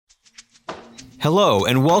Hello,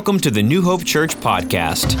 and welcome to the New Hope Church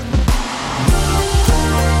podcast.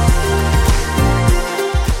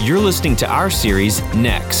 You're listening to our series,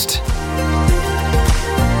 Next.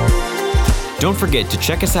 Don't forget to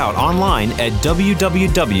check us out online at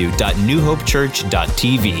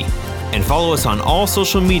www.newhopechurch.tv and follow us on all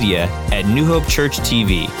social media at New Hope Church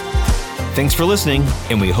TV. Thanks for listening,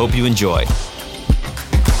 and we hope you enjoy.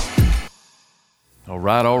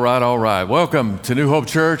 All right. Welcome to New Hope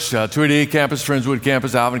Church, 288 campus, Friendswood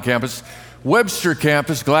campus, Alvin campus, Webster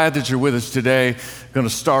campus. Glad that you're with us today. Going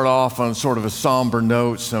to start off on sort of a somber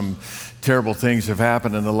note. Some terrible things have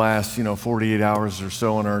happened in the last, 48 hours or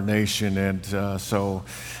so in our nation. And so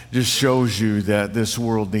just shows you that this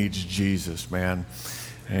world needs Jesus, man.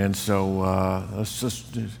 And so let's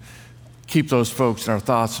just keep those folks in our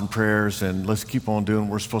thoughts and prayers, and let's keep on doing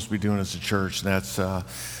what we're supposed to be doing as a church, and that's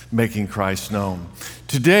making Christ known.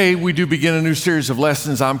 Today, we do begin a new series of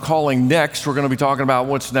lessons I'm calling Next. We're going to be talking about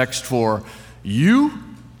what's next for you,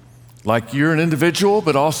 like you're an individual,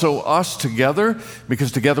 but also us together,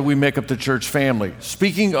 because together we make up the church family.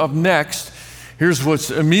 Speaking of next, here's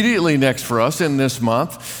what's immediately next for us in this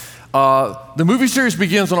month. The movie series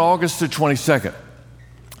begins on August the 22nd.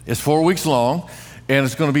 It's 4 weeks long, and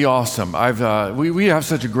it's going to be awesome. We have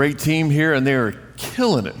such a great team here, and they're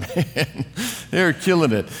killing it, man. They're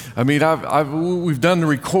killing it. I mean, we've done the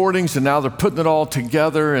recordings, and now they're putting it all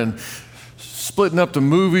together and splitting up the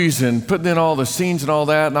movies and putting in all the scenes and all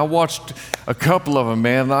that. And I watched a couple of them,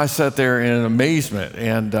 man, and I sat there in amazement,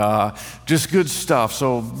 and just good stuff.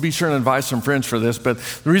 So be sure to invite some friends for this. But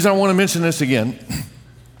the reason I want to mention this again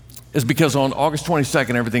is because on August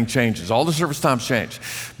 22nd, everything changes. All the service times change.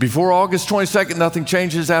 Before August 22nd, nothing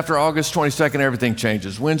changes. After August 22nd, everything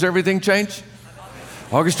changes. When's everything change?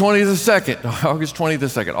 August 22nd. August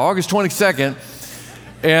 22nd.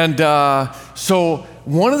 And so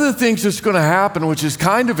one of the things that's going to happen, which is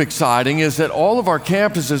kind of exciting, is that all of our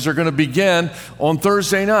campuses are going to begin on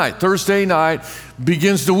Thursday night. Thursday night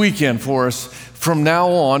begins the weekend for us from now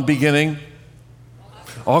on, beginning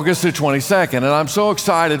August the 22nd. And I'm so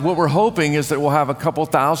excited. What we're hoping is that we'll have a couple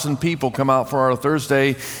thousand people come out for our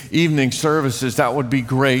Thursday evening services. That would be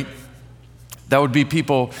great. That would be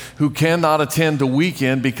people who cannot attend the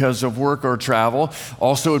weekend because of work or travel.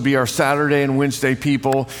 Also, it would be our Saturday and Wednesday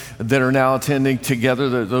people that are now attending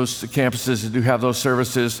together, those campuses that do have those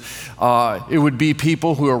services. It would be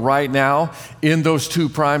people who are right now in those two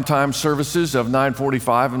primetime services of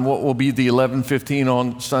 9:45 and what will be the 11:15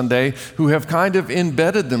 on Sunday, who have kind of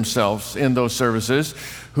embedded themselves in those services,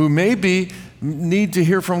 who maybe need to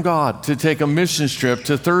hear from God, to take a mission trip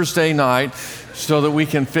to Thursday night so that we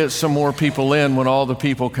can fit some more people in when all the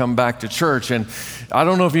people come back to church. And I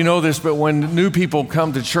don't know if you know this, but when new people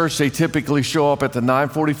come to church, they typically show up at the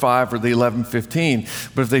 9:45 or the 11:15.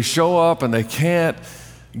 But if they show up and they can't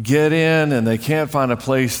get in and they can't find a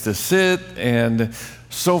place to sit and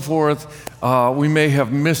so forth, we may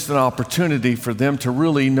have missed an opportunity for them to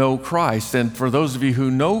really know Christ. And for those of you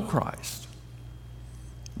who know Christ,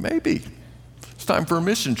 maybe it's time for a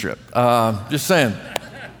mission trip. Just saying.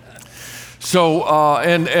 So,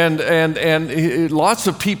 and lots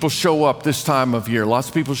of people show up this time of year. Lots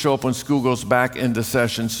of people show up when school goes back into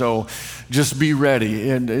session. So just be ready.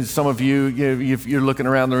 And some of you, if you're looking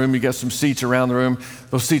around the room, you got some seats around the room.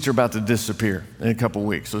 Those seats are about to disappear in a couple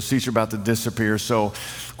weeks. Those seats are about to disappear. So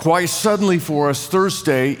quite suddenly for us,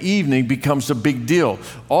 Thursday evening becomes a big deal.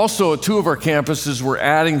 Also, at two of our campuses, we're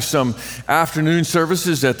adding some afternoon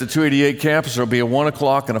services. At the 288 campus, there'll be a 1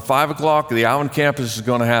 o'clock and a 5 o'clock. The Alvin campus is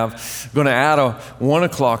going to add a 1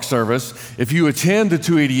 o'clock service. If you attend the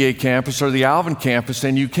 288 campus or the Alvin campus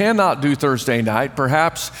and you cannot do Thursday night,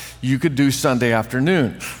 perhaps you could do Sunday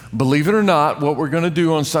afternoon. Believe it or not, what we're going to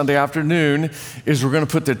do on Sunday afternoon is we're going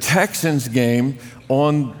to put the Texans game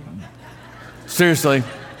on, seriously,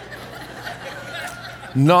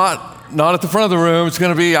 not at the front of the room. It's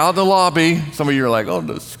going to be out in the lobby. Some of you are like, oh,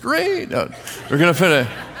 the screen. No. We're going to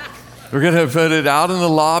put it out in the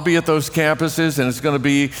lobby at those campuses, and it's going to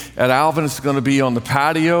be at Alvin, it's going to be on the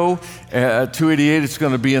patio. At 288, it's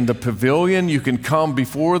going to be in the pavilion. You can come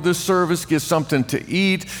before the service, get something to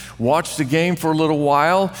eat, watch the game for a little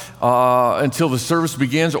while until the service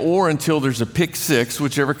begins, or until there's a pick six,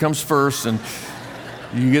 whichever comes first, and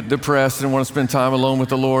you get depressed and want to spend time alone with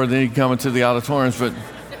the Lord, then you come into the auditoriums. But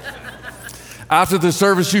after the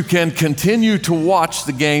service, you can continue to watch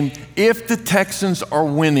the game if the Texans are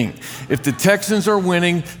winning. If the Texans are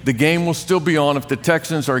winning, the game will still be on. If the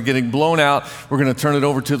Texans are getting blown out, we're going to turn it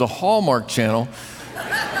over to the Hallmark Channel,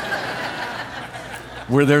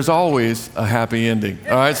 where there's always a happy ending.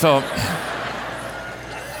 All right, so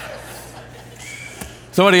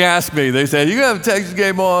Somebody asked me, they said, "You gonna have a Texas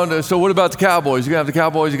game on, so what about the Cowboys? You gonna have the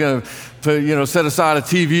Cowboys, you're gonna set aside a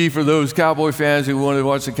TV for those Cowboy fans who want to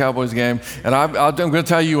watch the Cowboys game?" And I'm gonna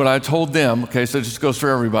tell you what I told them, okay, so it just goes for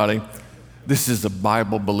everybody. This is a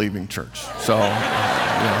Bible-believing church. So,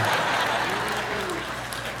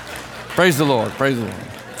 praise the Lord, praise the Lord.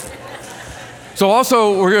 So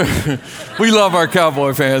also, we love our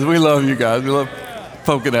Cowboy fans. We love you guys. We love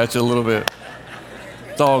poking at you a little bit.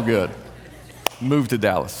 It's all good. Move to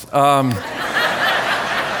Dallas. Did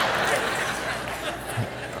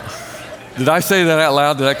I say that out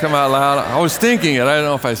loud? Did that come out loud? I was thinking it. I don't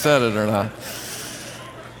know if I said it or not.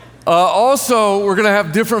 Also, we're going to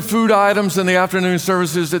have different food items in the afternoon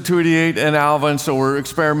services at 288 and Alvin, so we're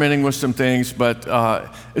experimenting with some things, but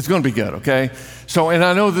it's going to be good, okay? So, and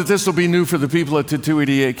I know that this will be new for the people at the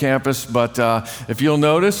 288 campus, but if you'll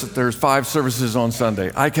notice, there's 5 services on Sunday.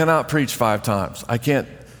 I cannot preach 5 times. I can't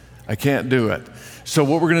do it. So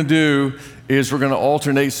what we're going to do is we're going to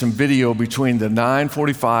alternate some video between the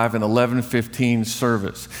 9:45 and 11:15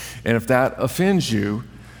 service. And if that offends you,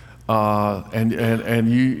 and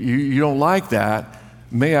you don't like that,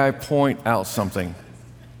 may I point out something?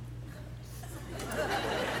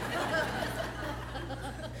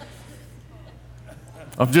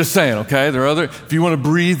 I'm just saying, okay? There are other, if you want to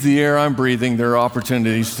breathe the air I'm breathing, there are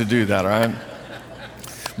opportunities to do that, all right?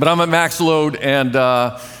 But I'm at max load, and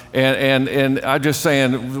I'm just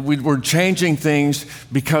saying, we're changing things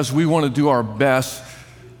because we want to do our best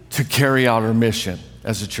to carry out our mission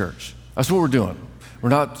as a church. That's what we're doing. We're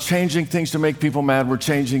not changing things to make people mad. We're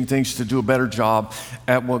changing things to do a better job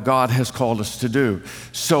at what God has called us to do.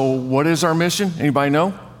 So what is our mission? Anybody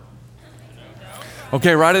know?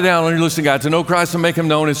 Okay, write it down on your listening guide. To know Christ and make him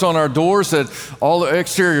known. It's on our doors, at all the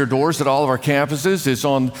exterior doors at all of our campuses. It's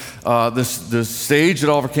on the stage at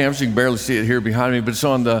all of our campuses. You can barely see it here behind me, but it's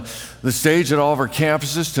on the stage at all of our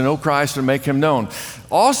campuses. To know Christ and make him known.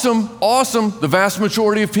 Awesome, awesome. The vast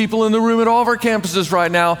majority of people in the room at all of our campuses right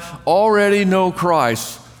now already know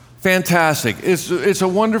Christ. Fantastic. It's a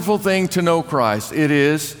wonderful thing to know Christ. It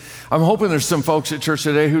is. I'm hoping there's some folks at church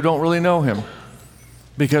today who don't really know him,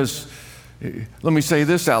 because let me say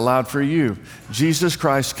this out loud for you. Jesus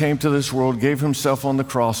Christ came to this world, gave himself on the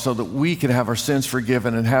cross so that we could have our sins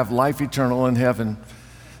forgiven and have life eternal in heaven.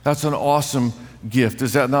 That's an awesome gift.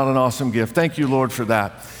 Is that not an awesome gift? Thank you, Lord, for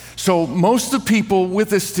that. So most of the people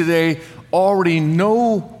with us today already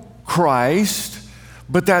know Christ,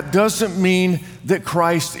 but that doesn't mean that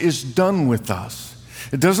Christ is done with us.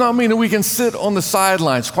 It does not mean that we can sit on the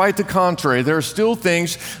sidelines. Quite the contrary. There are still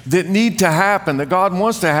things that need to happen, that God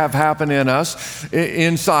wants to have happen in us,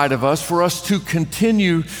 inside of us, for us to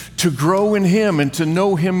continue to grow in him and to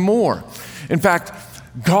know him more. In fact,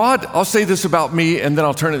 God, I'll say this about me, and then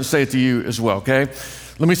I'll turn it and say it to you as well, okay?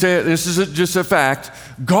 Let me say it. This is just a fact.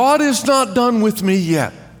 God is not done with me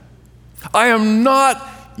yet. I am not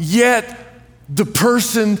yet the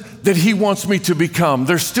person that he wants me to become.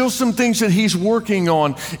 There's still some things that he's working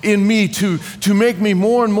on in me to make me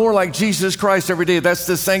more and more like Jesus Christ every day. That's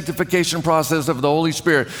the sanctification process of the Holy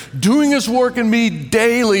Spirit. Doing his work in me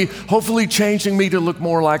daily, hopefully changing me to look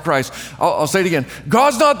more like Christ. I'll say it again.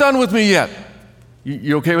 God's not done with me yet.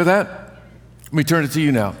 You okay with that? Let me turn it to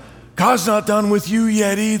you now. God's not done with you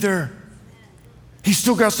yet either. He's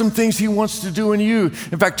still got some things he wants to do in you.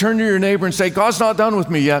 In fact, turn to your neighbor and say, God's not done with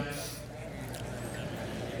me yet.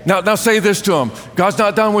 Now say this to him. God's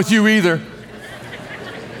not done with you either.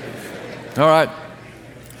 All right.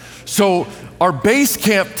 So our base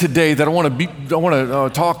camp today that I want to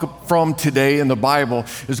talk from today in the Bible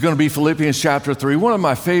is going to be Philippians chapter 3, one of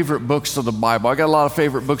my favorite books of the Bible. I got a lot of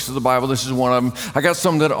favorite books of the Bible. This is one of them. I got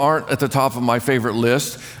some that aren't at the top of my favorite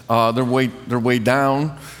list. They're way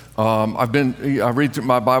down. I read through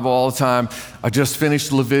my Bible all the time. I just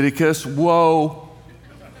finished Leviticus. Whoa.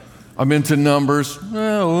 I'm into Numbers.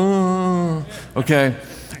 Okay.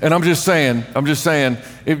 And I'm just saying,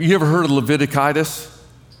 have you ever heard of Leviticus?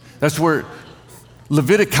 That's where,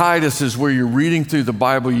 Leviticus is where you're reading through the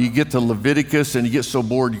Bible, you get to Leviticus and you get so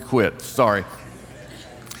bored you quit. Sorry.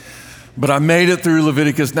 But I made it through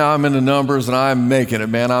Leviticus. Now I'm into Numbers and I'm making it,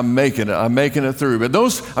 man. I'm making it through. But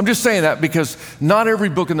I'm just saying that because not every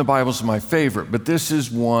book in the Bible is my favorite, but this is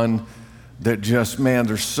one that just, man,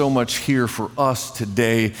 there's so much here for us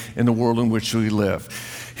today in the world in which we live.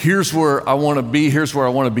 Here's where I want to be. Here's where I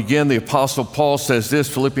want to begin. The Apostle Paul says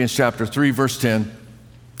this, Philippians chapter 3, verse 10.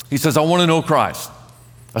 He says, I want to know Christ.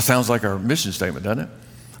 That sounds like our mission statement, doesn't it?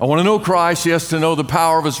 I want to know Christ, yes, to know the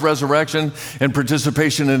power of his resurrection and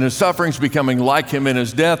participation in his sufferings, becoming like him in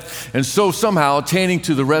his death, and so somehow attaining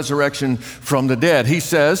to the resurrection from the dead. He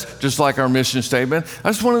says, just like our mission statement, I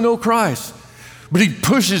just want to know Christ. But he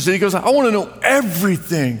pushes it. He goes, I want to know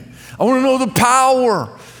everything. I want to know the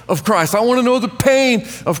power of Christ. I want to know the pain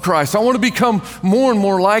of Christ. I want to become more and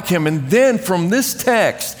more like him. And then from this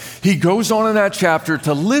text, he goes on in that chapter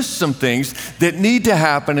to list some things that need to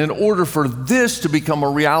happen in order for this to become a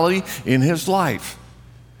reality in his life.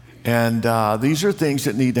 And these are things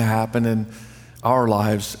that need to happen in our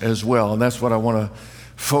lives as well. And that's what I want to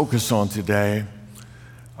focus on today.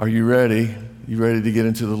 Are you ready? You ready to get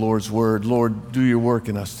into the Lord's word? Lord, do your work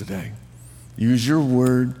in us today. Use your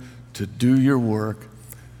word to do your work,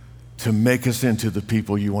 to make us into the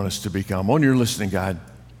people you want us to become. On your listening guide.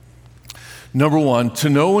 Number one, to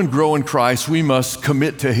know and grow in Christ, we must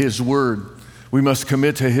commit to his word. We must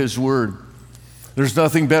commit to his word. There's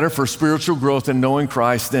nothing better for spiritual growth than knowing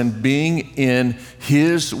Christ than being in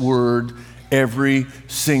his word every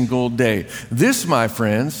single day. This, my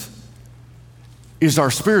friends, is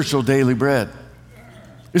our spiritual daily bread.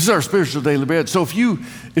 This is our spiritual daily bread. So if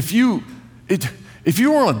you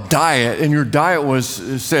were on a diet and your diet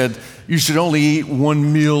said you should only eat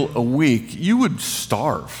one meal a week, you would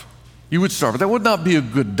starve. You would starve. That would not be a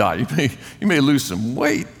good diet. You may lose some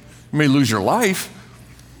weight. You may lose your life.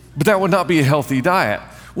 But that would not be a healthy diet.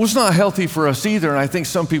 Well, it's not healthy for us either, and I think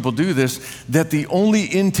some people do this, that the only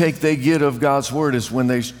intake they get of God's word is when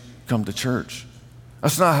they come to church.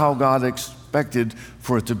 That's not how God expected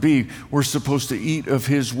for it to be. We're supposed to eat of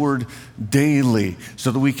his word daily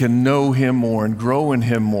so that we can know him more and grow in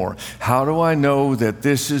him more. How do I know that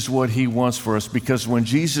this is what he wants for us? Because when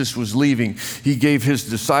Jesus was leaving, he gave his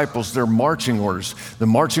disciples their marching orders. The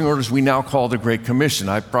marching orders we now call the Great Commission.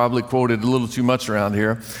 I probably quoted a little too much around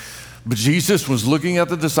here. But Jesus was looking at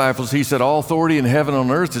the disciples. He said, all authority in heaven and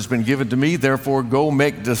on earth has been given to me. Therefore, go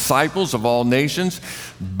make disciples of all nations,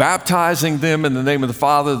 baptizing them in the name of the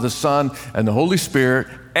Father, the Son, and the Holy Spirit,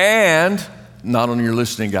 and, not on your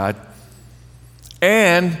listening guide,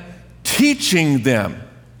 and teaching them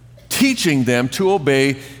to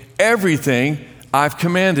obey everything I've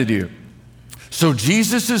commanded you. So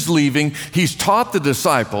Jesus is leaving. He's taught the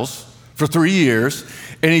disciples for 3 years.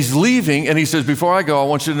 And he's leaving, and he says, before I go, I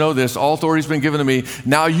want you to know this. All authority has been given to me.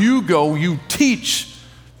 Now you go, you teach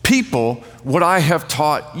people what I have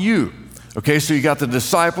taught you. Okay, so you got the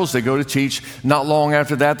disciples, they go to teach. Not long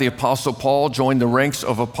after that, the Apostle Paul joined the ranks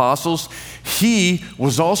of apostles. He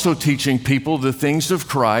was also teaching people the things of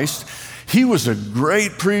Christ. He was a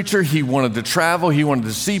great preacher. He wanted to travel. He wanted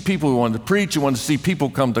to see people. He wanted to preach. He wanted to see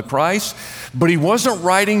people come to Christ. But he wasn't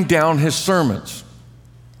writing down his sermons.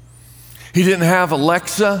 He didn't have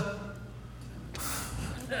Alexa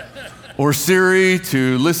or Siri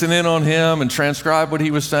to listen in on him and transcribe what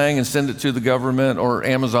he was saying and send it to the government or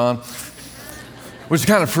Amazon, which is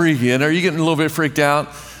kind of freaky. And are you getting a little bit freaked out?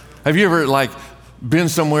 Have you ever been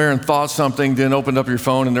somewhere and thought something, then opened up your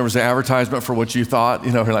phone and there was an advertisement for what you thought?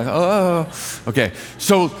 You know, you're like, oh, okay.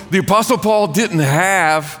 So the Apostle Paul didn't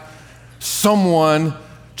have someone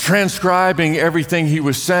transcribing everything he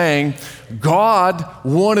was saying. God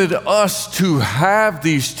wanted us to have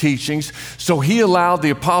these teachings, so he allowed the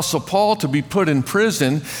Apostle Paul to be put in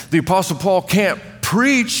prison. The Apostle Paul can't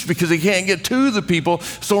preach because he can't get to the people,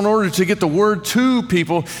 so in order to get the word to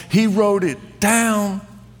people, he wrote it down.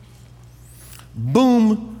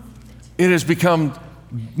 Boom. It has become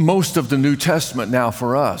most of the New Testament now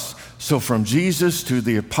for us. So from Jesus to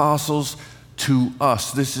the apostles to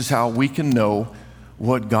us, this is how we can know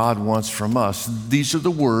what God wants from us. These are the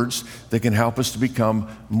words that can help us to become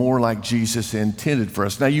more like Jesus intended for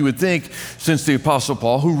us. Now, you would think, since the Apostle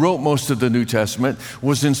Paul, who wrote most of the New Testament,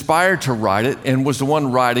 was inspired to write it and was the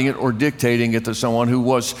one writing it or dictating it to someone who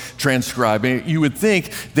was transcribing it, you would think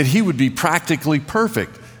that he would be practically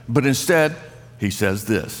perfect. But instead, he says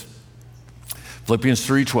this, Philippians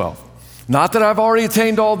 3:12. Not that I've already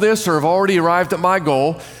attained all this or have already arrived at my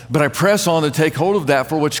goal, but I press on to take hold of that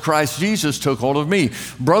for which Christ Jesus took hold of me.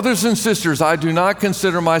 Brothers and sisters, I do not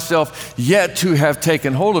consider myself yet to have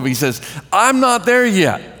taken hold of. He says, I'm not there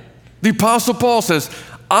yet. The Apostle Paul says,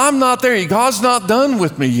 I'm not there yet. God's not done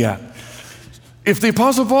with me yet. If the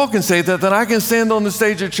Apostle Paul can say that, then I can stand on the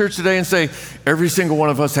stage at church today and say, every single one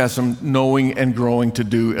of us has some knowing and growing to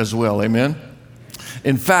do as well. Amen?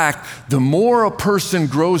 In fact, the more a person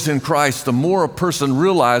grows in Christ, the more a person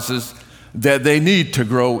realizes that they need to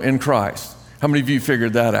grow in Christ. How many of you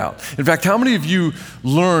figured that out? In fact, how many of you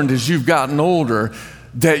learned as you've gotten older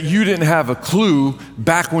that you didn't have a clue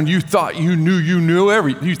back when you thought you knew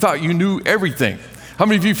everything? How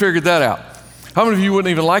many of you figured that out? How many of you wouldn't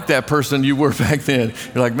even like that person you were back then?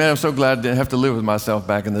 You're like, man, I'm so glad I didn't have to live with myself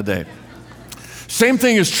back in the day. Same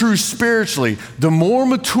thing is true spiritually. The more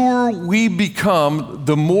mature we become,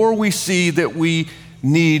 the more we see that we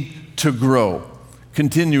need to grow.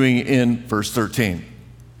 continuing in verse 13.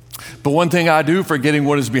 But one thing I do, forgetting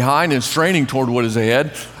what is behind and straining toward what is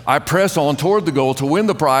ahead, I press on toward the goal to win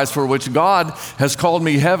the prize for which God has called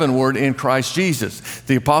me heavenward in Christ Jesus.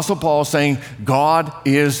 The Apostle Paul is saying, God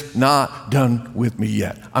is not done with me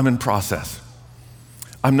yet. I'm in process.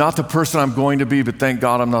 I'm not the person I'm going to be, but thank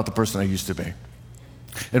God I'm not the person I used to be.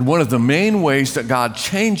 And one of the main ways that God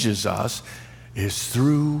changes us is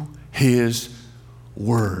through His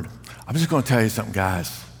Word. I'm just going to tell you something,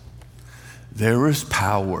 guys. There is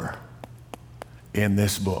power in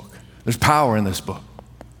this book. There's power in this book.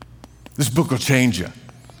 This book will change you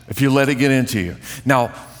if you let it get into you. Now,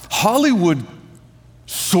 Hollywood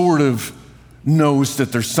sort of knows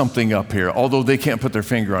that there's something up here, although they can't put their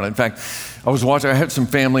finger on it. In fact, I had some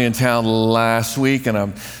family in town last week, and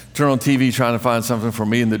I'm turning on TV trying to find something for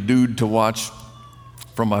me and the dude to watch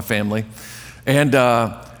from my family. And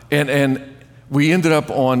we ended up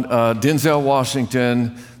on Denzel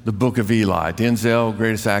Washington, The Book of Eli. Denzel,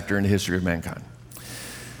 greatest actor in the history of mankind.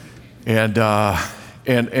 And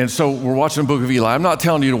so we're watching the Book of Eli. I'm not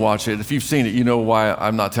telling you to watch it. If you've seen it, you know why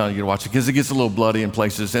I'm not telling you to watch it, because it gets a little bloody in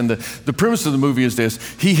places. And the premise of the movie is this.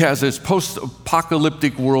 He has this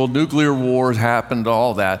post-apocalyptic world, nuclear wars happened,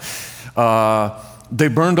 all that. They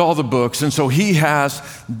burned all the books, and so he has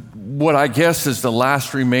what I guess is the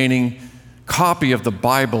last remaining copy of the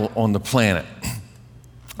Bible on the planet,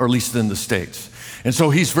 or at least in the States. And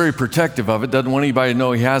so he's very protective of it, doesn't want anybody to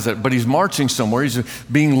know he has it, but he's marching somewhere. He's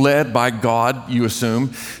being led by God, you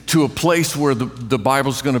assume, to a place where the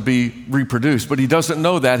Bible's going to be reproduced. But he doesn't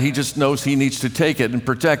know that. He just knows he needs to take it and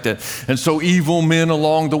protect it. And so evil men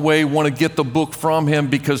along the way want to get the book from him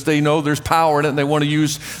because they know there's power in it, and they want to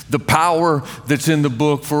use the power that's in the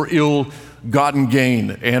book for ill-gotten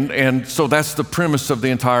gain. And so that's the premise of the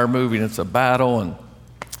entire movie. And it's a battle, and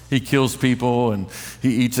he kills people, and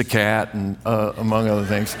he eats a cat, and among other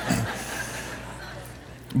things.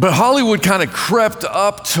 But Hollywood kind of crept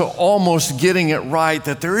up to almost getting it right,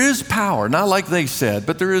 that there is power. Not like they said,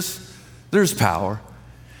 but there's power.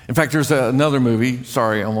 In fact, there's another movie.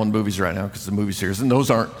 Sorry, I'm on movies right now because the movie series, and those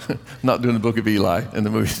aren't, I'm not doing the Book of Eli in the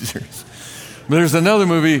movie series. But there's another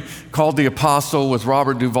movie called The Apostle with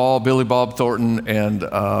Robert Duvall, Billy Bob Thornton, and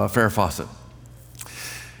Farrah Fawcett.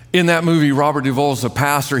 In that movie, Robert Duvall's a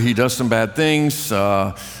pastor. He does some bad things,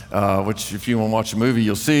 which if you want to watch the movie,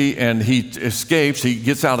 you'll see. And he escapes. He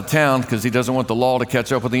gets out of town because he doesn't want the law to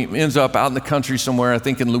catch up with him. He ends up out in the country somewhere, I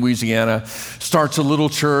think in Louisiana. Starts a little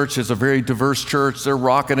church. It's a very diverse church. They're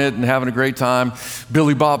rocking it and having a great time.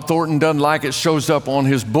 Billy Bob Thornton doesn't like it, shows up on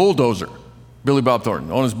his bulldozer. Billy Bob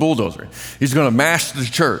Thornton, on his bulldozer. He's going to mash the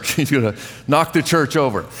church. He's going to knock the church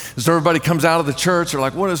over. And so everybody comes out of the church. They're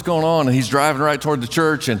like, what is going on? And he's driving right toward the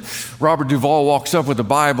church. And Robert Duvall walks up with the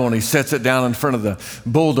Bible, and he sets it down in front of the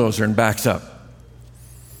bulldozer and backs up.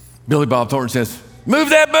 Billy Bob Thornton says,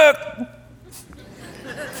 move that book.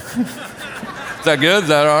 Is that good? Is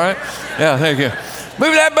that all right? Yeah, thank you.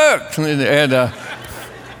 Move that book. And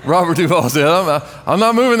Robert Duvall said, I'm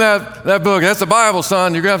not moving that book. That's the Bible,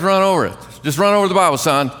 son. You're going to have to run over it. Just run over the Bible,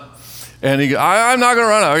 son. And he goes, I'm not going to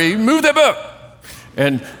run over it. Move that book.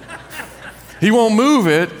 And he won't move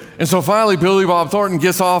it. And so finally, Billy Bob Thornton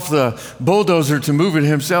gets off the bulldozer to move it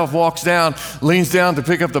himself, walks down, leans down to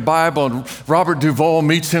pick up the Bible, and Robert Duvall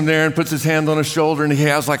meets him there and puts his hand on his shoulder, and he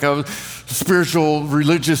has like a spiritual,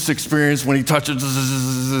 religious experience when he touches,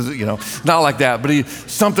 not like that, but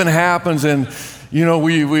something happens, and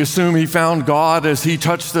we assume he found God as he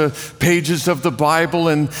touched the pages of the Bible,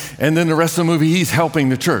 and then the rest of the movie, he's helping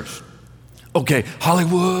the church. Okay,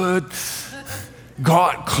 Hollywood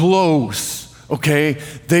got close, okay?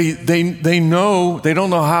 They know, they don't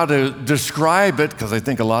know how to describe it, because I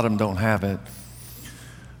think a lot of them don't have it,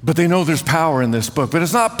 but they know there's power in this book. But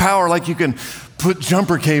it's not power like you can put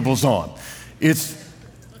jumper cables on.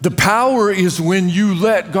 The power is when you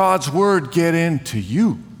let God's word get into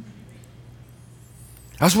you.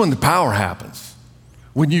 That's when the power happens,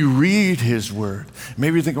 when you read his word.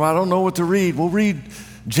 Maybe you think, well, I don't know what to read. Well, read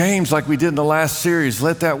James like we did in the last series.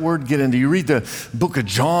 Let that word get into you. Read the book of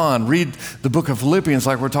John. Read the book of Philippians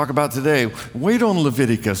like we're talking about today. Wait on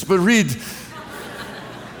Leviticus, but I'm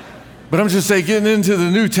just saying, getting into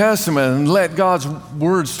the New Testament and let God's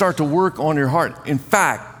word start to work on your heart. In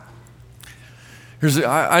fact,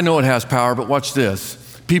 I know it has power, but watch this.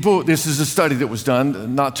 This is a study that was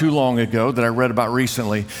done not too long ago that I read about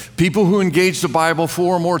recently. People who engage the Bible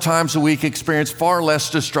 4 or more times a week experience far less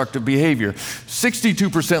destructive behavior.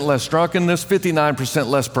 62% less drunkenness, 59%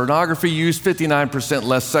 less pornography use, 59%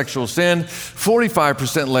 less sexual sin,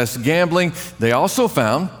 45% less gambling. They also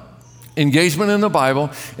found Engagement in the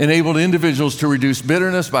Bible enabled individuals to reduce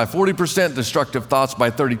bitterness by 40%, destructive thoughts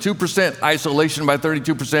by 32%, isolation by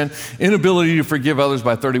 32%, inability to forgive others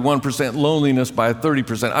by 31%, loneliness by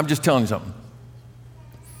 30%. I'm just telling you something.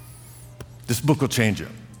 This book will change you.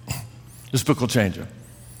 This book will change you.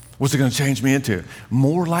 What's it going to change me into?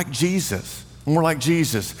 More like Jesus. More like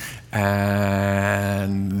Jesus.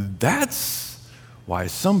 And that's why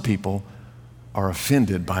some people are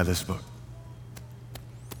offended by this book.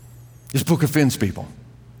 This book offends people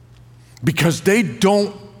because they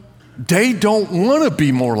don't want to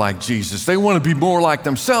be more like Jesus. They want to be more like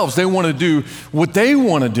themselves. They want to do what they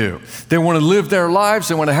want to do. They want to live their lives.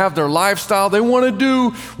 They want to have their lifestyle. They want to do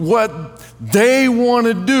what they want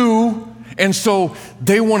to do. And so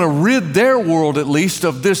they want to rid their world, at least,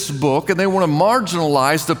 of this book, and they want to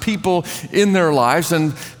marginalize the people in their lives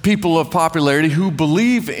and people of popularity who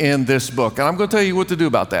believe in this book. And I'm going to tell you what to do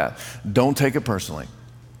about that. Don't take it personally.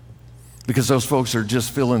 Because those folks are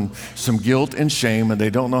just feeling some guilt and shame, and they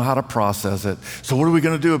don't know how to process it. So what are we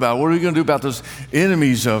going to do about it? What are we going to do about those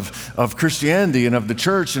enemies of Christianity and of the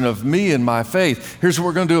church and of me and my faith? Here's what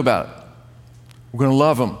we're going to do about it. We're going to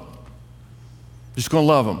love them. Just going to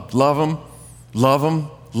love them. Love them, love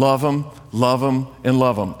them, love them, love them, and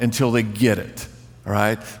love them until they get it. All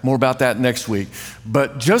right? More about that next week.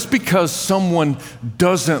 But just because someone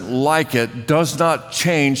doesn't like it does not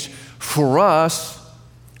change for us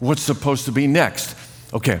what's supposed to be next.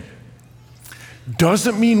 Okay.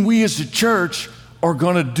 Doesn't mean we as a church are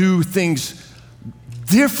going to do things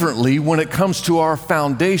differently when it comes to our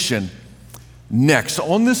foundation. Next,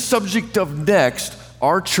 on this subject of next,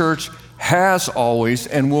 our church has always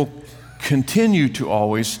and will continue to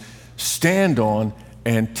always stand on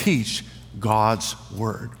and teach God's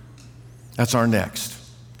word. That's our next.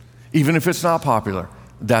 Even if it's not popular,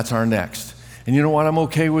 that's our next. And you know what? I'm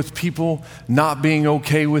okay with people not being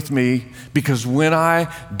okay with me, because when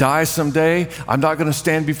I die someday, I'm not going to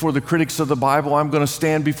stand before the critics of the Bible. I'm going to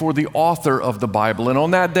stand before the author of the Bible. And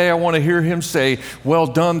on that day, I want to hear him say, "Well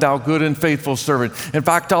done, thou good and faithful servant." In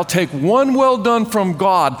fact, I'll take one well done from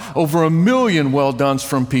God over 1,000,000 well dones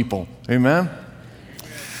from people. Amen?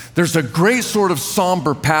 There's a great sort of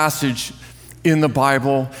somber passage in the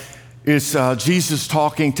Bible. It's Jesus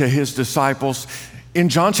talking to his disciples. In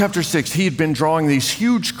John chapter 6, he had been drawing these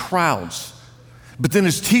huge crowds, but then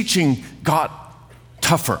his teaching got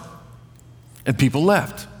tougher, and people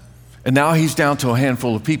left. And now he's down to a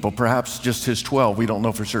handful of people, perhaps just his 12, we don't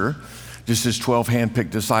know for sure, just his 12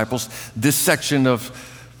 handpicked disciples. This section of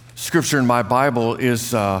scripture in my Bible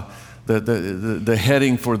is, the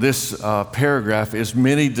heading for this paragraph is,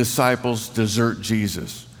 "Many disciples desert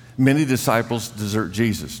Jesus." Many disciples desert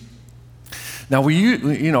Jesus. Now,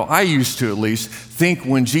 I used to at least think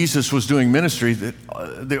when Jesus was doing ministry that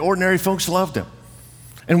the ordinary folks loved him.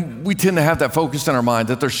 And we tend to have that focused in our mind,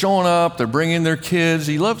 that they're showing up, they're bringing their kids.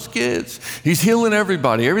 He loves kids. He's healing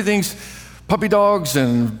everybody. Everything's puppy dogs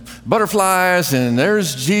and butterflies, and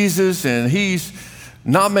there's Jesus, and he's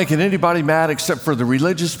not making anybody mad except for the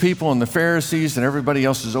religious people and the Pharisees, and everybody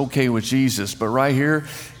else is okay with Jesus. But right here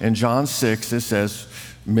in John 6, it says,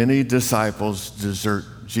 many disciples desert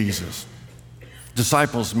Jesus.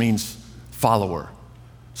 Disciples means follower.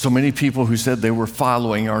 So many people who said they were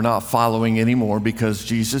following are not following anymore because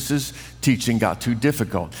Jesus' teaching got too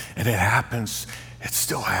difficult. And it happens. It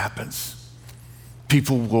still happens.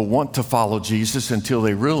 People will want to follow Jesus until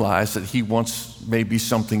they realize that he wants maybe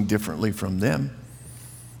something differently from them.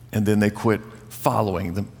 And then they quit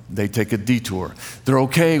following them. They take a detour. They're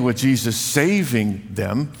okay with Jesus saving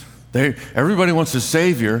them. Everybody wants a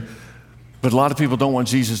savior. But a lot of people don't want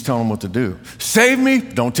Jesus telling them what to do. Save me,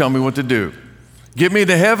 don't tell me what to do. Get me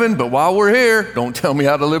to heaven, but while we're here, don't tell me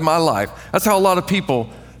how to live my life. That's how a lot of people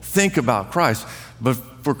think about Christ. But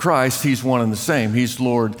for Christ, he's one and the same. He's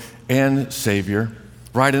Lord and Savior.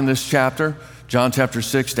 Right in this chapter, John chapter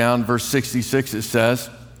 6, down verse 66, it says,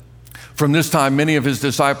 "From this time, many of his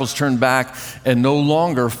disciples turned back and no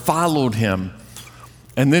longer followed him."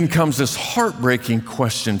 And then comes this heartbreaking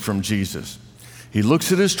question from Jesus. He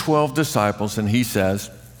looks at his 12 disciples and he says,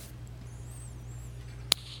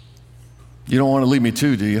 "You don't want to leave me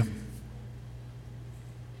too, do you? I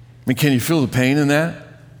mean, can you feel the pain in that?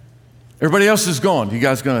 Everybody else is gone. You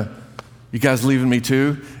guys leaving me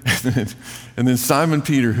too?" And then Simon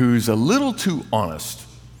Peter, who's a little too honest,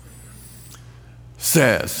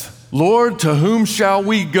 says, "Lord, to whom shall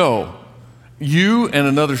we go? You," and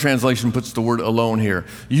another translation puts the word alone here,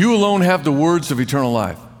 "you alone have the words of eternal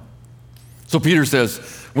life." So Peter says,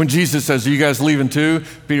 when Jesus says, "Are you guys leaving too?"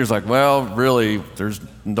 Peter's like, "Well, really, there's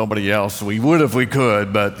nobody else. We would if we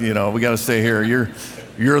could, but we got to stay here.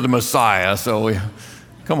 You're the Messiah, so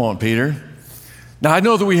Come on, Peter. Now, I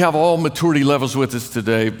know that we have all maturity levels with us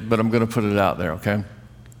today, but I'm going to put it out there, okay?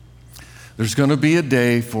 There's going to be a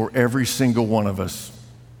day for every single one of us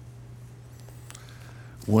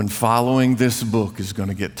when following this book is going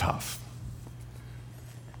to get tough.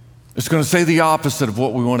 It's going to say the opposite of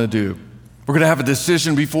what we want to do. We're going to have a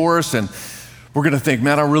decision before us, and we're going to think,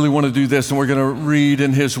 man, I really want to do this, and we're going to read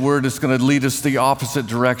in His Word. It's going to lead us the opposite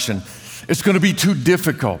direction. It's going to be too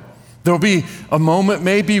difficult. There'll be a moment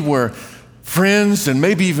maybe where friends and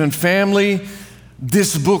maybe even family,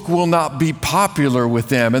 this book will not be popular with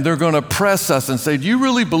them, and they're going to press us and say, do you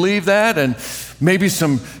really believe that? And maybe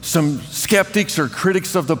some skeptics or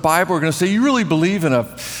critics of the Bible are going to say, you really believe in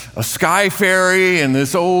a sky fairy and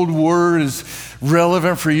this old word is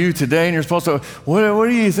relevant for you today? And you're supposed to, what are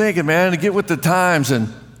you thinking, man? To get with the times.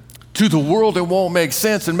 And to the world, it won't make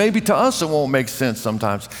sense. And maybe to us, it won't make sense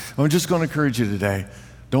sometimes. I'm just going to encourage you today,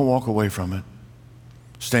 don't walk away from it.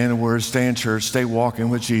 Stay in the Word, stay in church, stay walking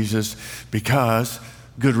with Jesus, because,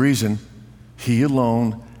 good reason, He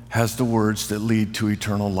alone has the words that lead to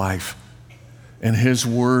eternal life. And His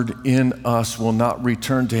Word in us will not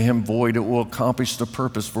return to Him void. It will accomplish the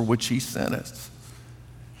purpose for which He sent us.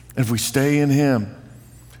 And if we stay in Him,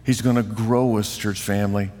 He's going to grow us, church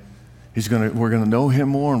family. We're going to know Him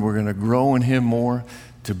more, and we're going to grow in Him more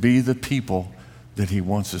to be the people that He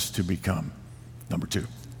wants us to become. Number 2.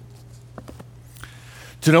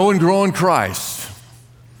 To know and grow in Christ,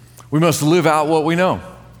 we must live out what we know.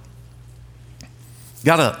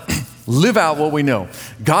 Got to live out what we know.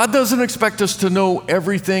 God doesn't expect us to know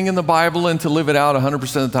everything in the Bible and to live it out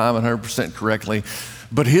 100% of the time, 100% correctly.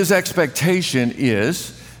 But His expectation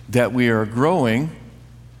is that we are growing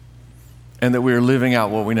and that we are living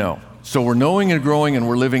out what we know. So we're knowing and growing, and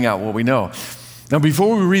we're living out what we know. Now,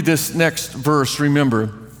 before we read this next verse,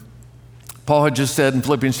 remember, Paul had just said in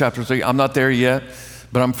Philippians chapter 3, I'm not there yet,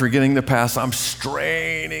 but I'm forgetting the past. I'm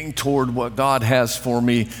straining toward what God has for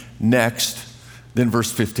me next. Then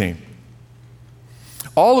verse 15.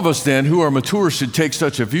 All of us then who are mature should take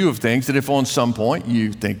such a view of things that if on some point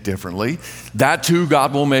you think differently, that too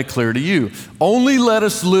God will make clear to you. Only let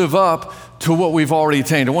us live up to what we've already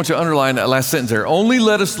attained. I want you to underline that last sentence there. Only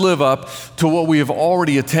let us live up to what we have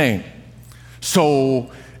already attained.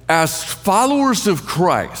 So as followers of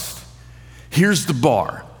Christ, here's the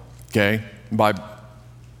bar, okay? By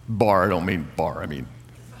bar, I don't mean bar, I mean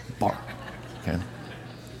bar, okay?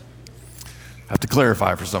 I have to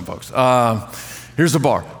clarify for some folks. Here's the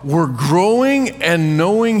bar. We're growing and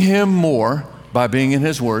knowing Him more by being in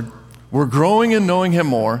His Word. We're growing and knowing Him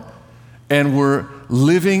more, and we're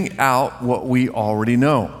living out what we already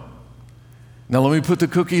know. Now let me put the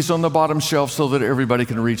cookies on the bottom shelf so that everybody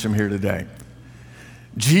can reach them here today.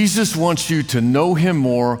 Jesus wants you to know Him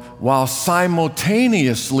more while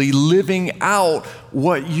simultaneously living out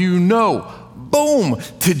what you know. Boom!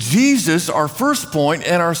 To Jesus, our first point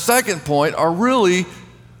and our second point are really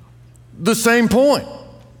the same point.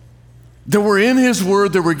 That we're in His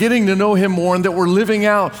Word, that we're getting to know Him more, and that we're living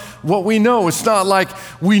out what we know. It's not like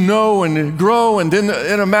we know and grow, and then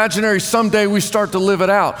in imaginary someday we start to live it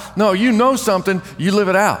out. No, you know something, you live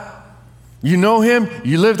it out. You know Him,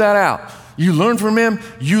 you live that out. You learn from Him,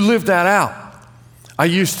 you live that out. I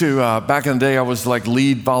used to, back in the day, I was like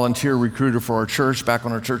lead volunteer recruiter for our church, back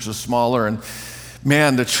when our church was smaller. And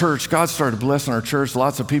man, the church, God started blessing our church,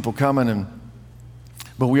 lots of people coming,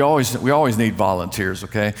 but we always need volunteers,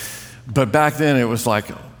 okay? But back then it was like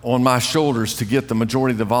on my shoulders to get the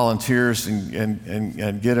majority of the volunteers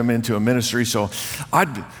and get them into a ministry. So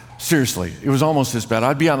seriously, it was almost this bad.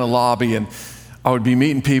 I'd be on the lobby and I would be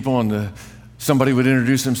meeting people, and somebody would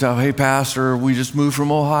introduce themselves, hey, pastor, we just moved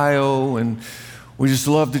from Ohio and we just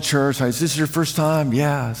love the church. Is this your first time?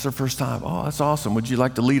 Yeah, it's our first time. Oh, that's awesome. Would you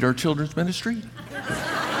like to lead our children's ministry?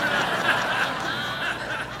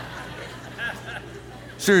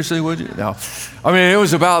 Seriously, would you? No. I mean, it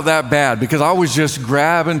was about that bad, because I was just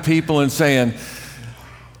grabbing people and saying,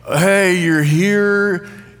 hey, you're here.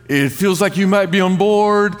 It feels like you might be on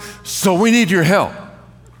board, so we need your help.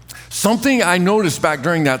 Something I noticed back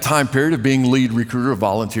during that time period of being lead recruiter of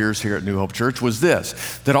volunteers here at New Hope Church was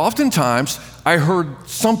this, that oftentimes I heard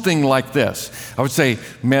something like this. I would say,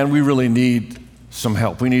 man, we really need some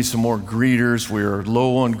help. We need some more greeters. We're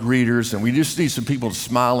low on greeters, and we just need some people to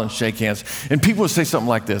smile and shake hands. And people would say something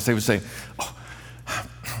like this. They would say, oh,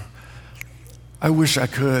 I wish I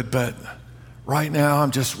could, but right now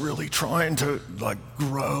I'm just really trying to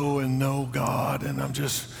grow and know God, and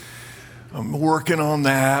I'm working on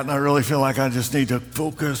that, and I really feel like I just need to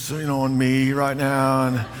focus, on me right now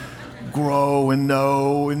and grow and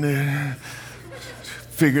know and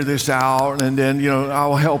figure this out, and then,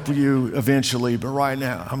 I'll help you eventually, but right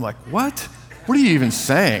now, I'm like, what? What are you even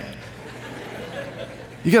saying?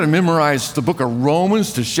 You got to memorize the book of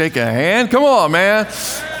Romans to shake a hand? Come on, man.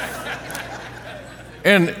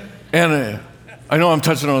 And I know I'm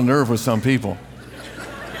touching on a nerve with some people.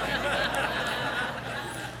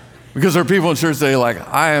 Because there are people in church that are like,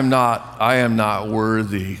 I am not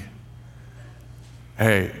worthy.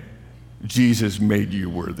 Hey, Jesus made you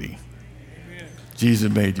worthy.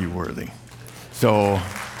 Jesus made you worthy. So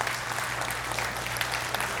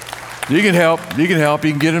you can help, you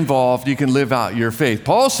can get involved, you can live out your faith.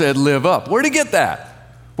 Paul said live up. Where'd he get that?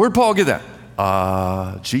 Where'd Paul get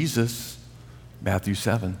that? Jesus, Matthew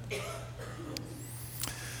 7.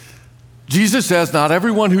 Jesus says, not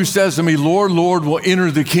everyone who says to me, Lord, Lord, will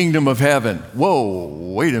enter the kingdom of heaven. Whoa,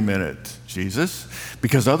 wait a minute, Jesus.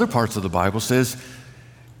 Because other parts of the Bible says,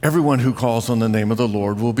 everyone who calls on the name of the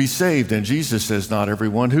Lord will be saved. And Jesus says, not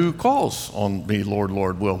everyone who calls on me, Lord,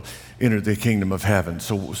 Lord, will enter the kingdom of heaven.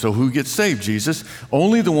 So who gets saved, Jesus?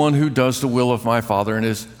 Only the one who does the will of my Father and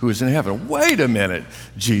who is in heaven. Wait a minute,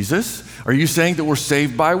 Jesus. Are you saying that we're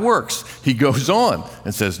saved by works? He goes on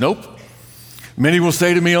and says, nope. Many will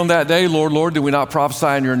say to me on that day, Lord, Lord, did we not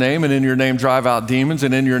prophesy in your name, and in your name drive out demons,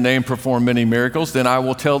 and in your name perform many miracles? Then I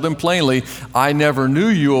will tell them plainly, I never knew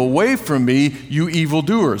you. Away from me, you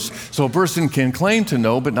evildoers. So a person can claim to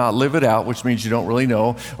know but not live it out, which means you don't really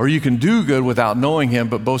know, or you can do good without knowing him,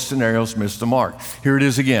 but both scenarios miss the mark. Here it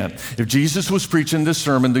is again. If Jesus was preaching this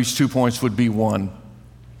sermon, these 2 points would be 1.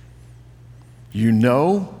 You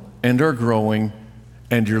know and are growing,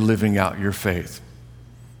 and you're living out your faith.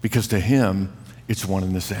 Because to him, it's one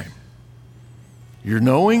and the same. You're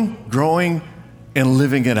knowing, growing, and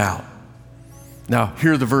living it out. Now,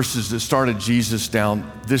 here are the verses that started Jesus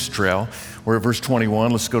down this trail. We're at verse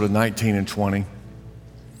 21. Let's go to 19 and 20.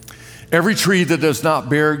 Every tree that does not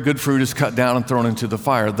bear good fruit is cut down and thrown into the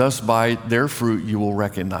fire. Thus, by their fruit, you will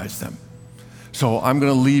recognize them. So I'm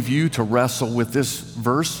going to leave you to wrestle with this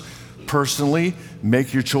verse personally.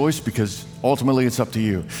 Make your choice, because ultimately it's up to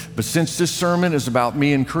you. But since this sermon is about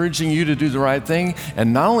me encouraging you to do the right thing,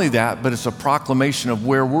 and not only that, but it's a proclamation of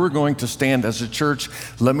where we're going to stand as a church,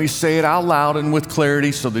 let me say it out loud and with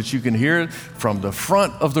clarity so that you can hear it from the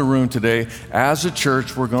front of the room today. As a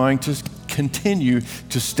church, we're going to continue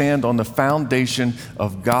to stand on the foundation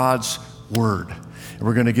of God's Word. And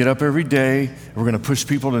we're going to get up every day, and we're going to push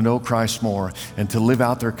people to know Christ more and to live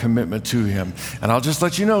out their commitment to Him. And I'll just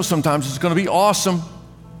let you know, sometimes it's going to be awesome.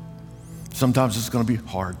 Sometimes it's going to be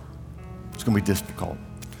hard. It's going to be difficult.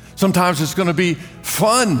 Sometimes it's going to be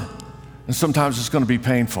fun, and sometimes it's going to be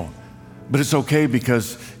painful. But it's okay,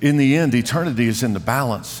 because in the end, eternity is in the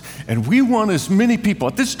balance. And we want as many people,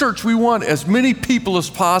 at this church, we want as many people as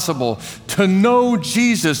possible to know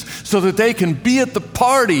Jesus so that they can be at the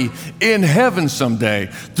party in heaven someday.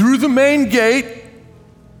 Through the main gate,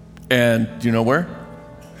 and do you know where?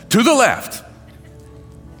 To the left.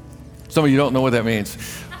 Some of you don't know what that means.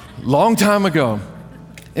 Long time ago,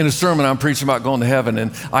 in a sermon, I'm preaching about going to heaven,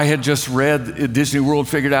 and I had just read at Disney World,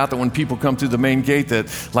 figured out that when people come through the main gate, that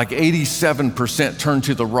like 87% turn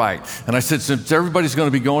to the right. And I said, since everybody's going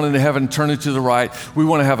to be going into heaven, turning to the right, we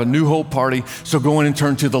want to have a New Hope party, so go in and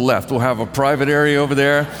turn to the left. We'll have a private area over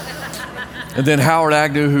there. And then Howard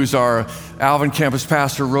Agnew, who's our Alvin campus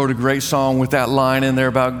pastor, wrote a great song with that line in there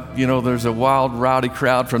about, there's a wild, rowdy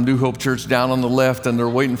crowd from New Hope Church down on the left, and they're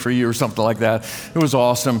waiting for you, or something like that. It was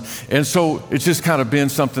awesome. And so it's just kind of been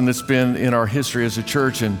something that's been in our history as a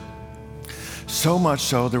church. And so much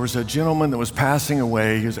so, there was a gentleman that was passing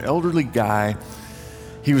away. He was an elderly guy.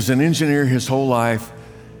 He was an engineer his whole life.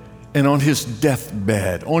 And on his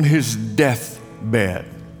deathbed,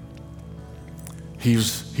 he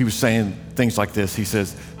was saying things like this. He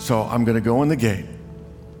says, so I'm going to go in the gate,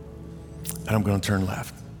 and I'm going to turn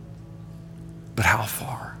left. But how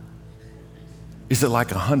far? Is it like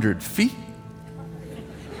 100 feet?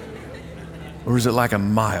 Or is it like a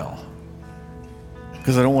mile?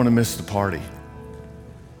 Because I don't want to miss the party.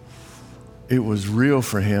 It was real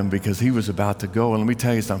for him, because he was about to go. And let me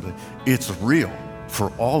tell you something. It's real for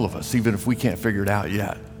all of us, even if we can't figure it out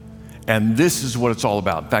yet. And this is what it's all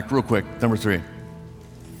about. In fact, real quick, number 3.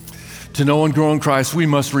 To know and grow in Christ, we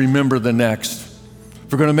must remember the next.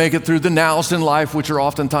 If we're going to make it through the nows in life, which are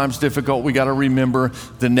oftentimes difficult, we got to remember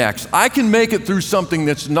the next. I can make it through something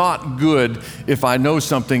that's not good if I know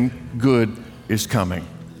something good is coming,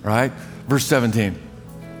 right? Verse 17.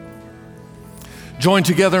 Join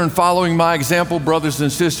together in following my example, brothers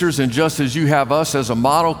and sisters, and just as you have us as a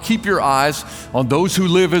model, keep your eyes on those who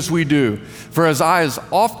live as we do. For as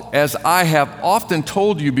I have often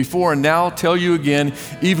told you before and now tell you again,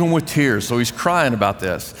 even with tears. So he's crying about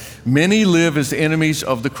this. Many live as enemies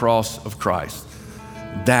of the cross of Christ.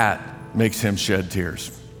 That makes him shed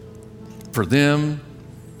tears. For them,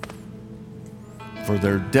 for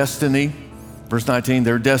their destiny. Verse 19,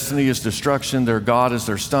 their destiny is destruction, their God is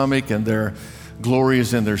their stomach, and their glory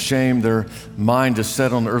is in their shame. Their mind is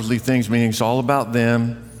set on earthly things, meaning it's all about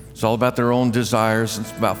them. It's all about their own desires.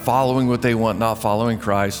 It's about following what they want, not following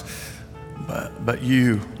Christ. But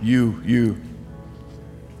you.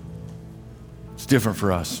 It's different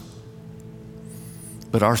for us.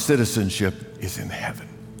 But our citizenship is in heaven.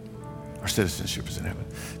 Our citizenship is in heaven.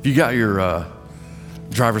 If you got your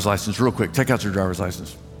driver's license, real quick, take out your driver's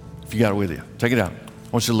license. If you got it with you, take it out. I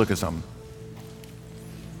want you to look at something.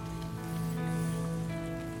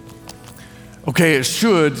 Okay, it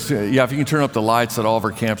should, if you can turn up the lights at all of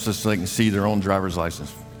our campuses so they can see their own driver's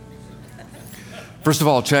license. First of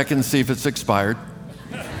all, check and see if it's expired.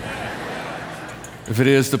 If it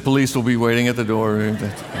is, the police will be waiting at the door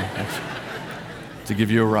to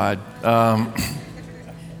give you a ride.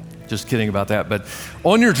 Just kidding about that. But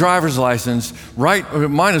on your driver's license,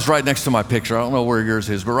 mine is right next to my picture. I don't know where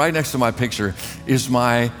yours is, but right next to my picture is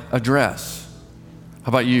my address. How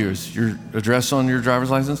about you? Is your address on your driver's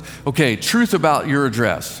license? Okay, truth about your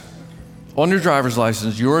address. On your driver's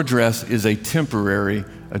license, your address is a temporary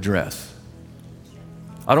address.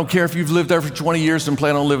 I don't care if you've lived there for 20 years and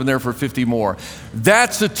plan on living there for 50 more.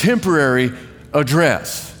 That's a temporary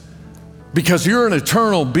address because you're an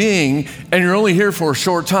eternal being and you're only here for a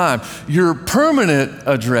short time. Your permanent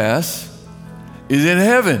address is in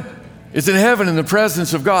heaven. It's in heaven in the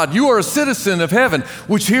presence of God. You are a citizen of heaven,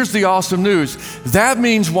 which here's the awesome news. That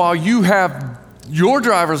means while you have your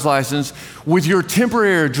driver's license with your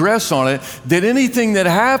temporary address on it, that anything that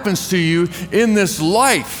happens to you in this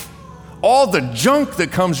life, all the junk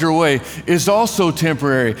that comes your way is also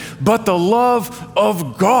temporary. But the love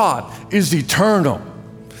of God is eternal.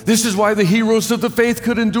 This is why the heroes of the faith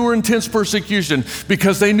could endure intense persecution,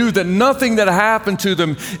 because they knew that nothing that happened to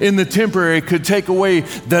them in the temporary could take away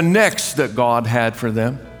the next that God had for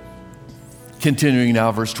them. Continuing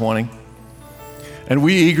now, verse 20. And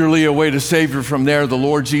we eagerly await a Savior from there, the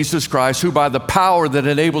Lord Jesus Christ, who by the power that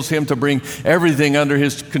enables him to bring everything under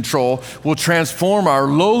his control will transform our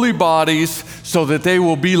lowly bodies so that they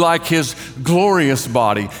will be like his glorious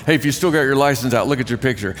body. Hey, if you still got your license out, look at your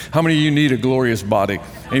picture. How many of you need a glorious body?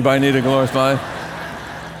 Anybody need a glorious body?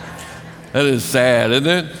 That is sad, isn't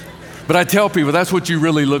it? But I tell people that's what you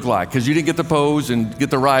really look like, because you didn't get the pose and get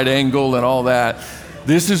the right angle and all that.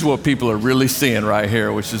 This is what people are really seeing right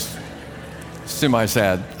here, which is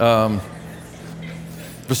semi-sad. But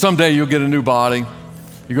someday you'll get a new body.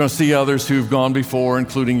 You're going to see others who've gone before,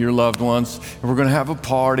 including your loved ones. And we're going to have a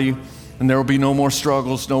party, and there will be no more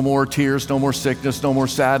struggles, no more tears, no more sickness, no more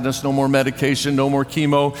sadness, no more medication, no more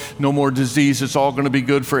chemo, no more disease. It's all going to be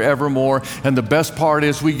good forevermore. And the best part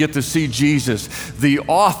is we get to see Jesus, the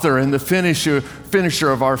author and the finisher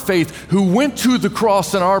of our faith, who went to the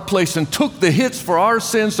cross in our place and took the hits for our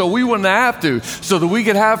sins so we wouldn't have to, so that we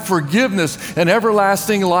could have forgiveness and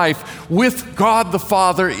everlasting life with God the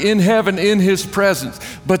Father in heaven in his presence.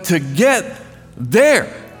 But to get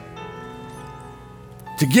there,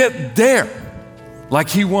 like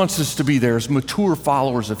he wants us to be there as mature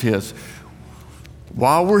followers of his,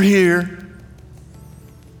 while we're here,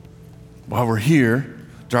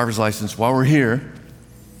 driver's license, while we're here,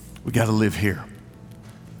 we got to live here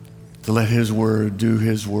to let his word do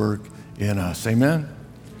his work in us. Amen?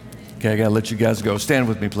 Okay, I got to let you guys go. Stand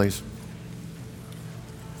with me, please.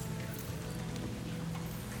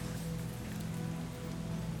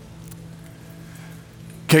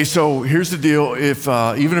 Okay, so here's the deal.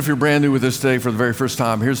 Even if you're brand new with us today for the very first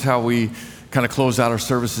time, here's how we kind of close out our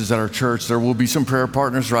services at our church. There will be some prayer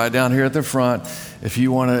partners right down here at the front. If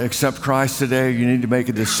you want to accept Christ today, you need to make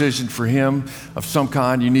a decision for him of some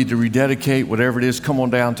kind. You need to rededicate, whatever it is, come on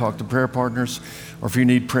down, talk to prayer partners. Or if you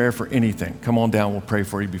need prayer for anything, come on down, we'll pray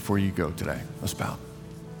for you before you go today. Let's bow.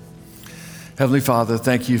 Heavenly Father,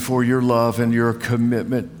 thank you for your love and your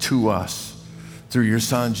commitment to us through your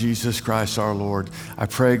Son, Jesus Christ, our Lord. I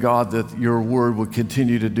pray, God, that your word will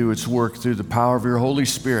continue to do its work through the power of your Holy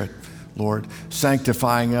Spirit, Lord,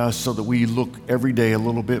 sanctifying us so that we look every day a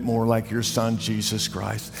little bit more like your Son, Jesus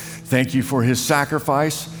Christ. Thank you for his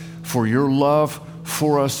sacrifice, for your love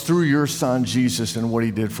for us through your Son, Jesus, and what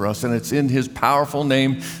he did for us. And it's in his powerful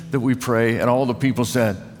name that we pray. And all the people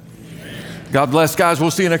said, amen. God bless, guys.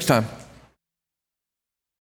 We'll see you next time.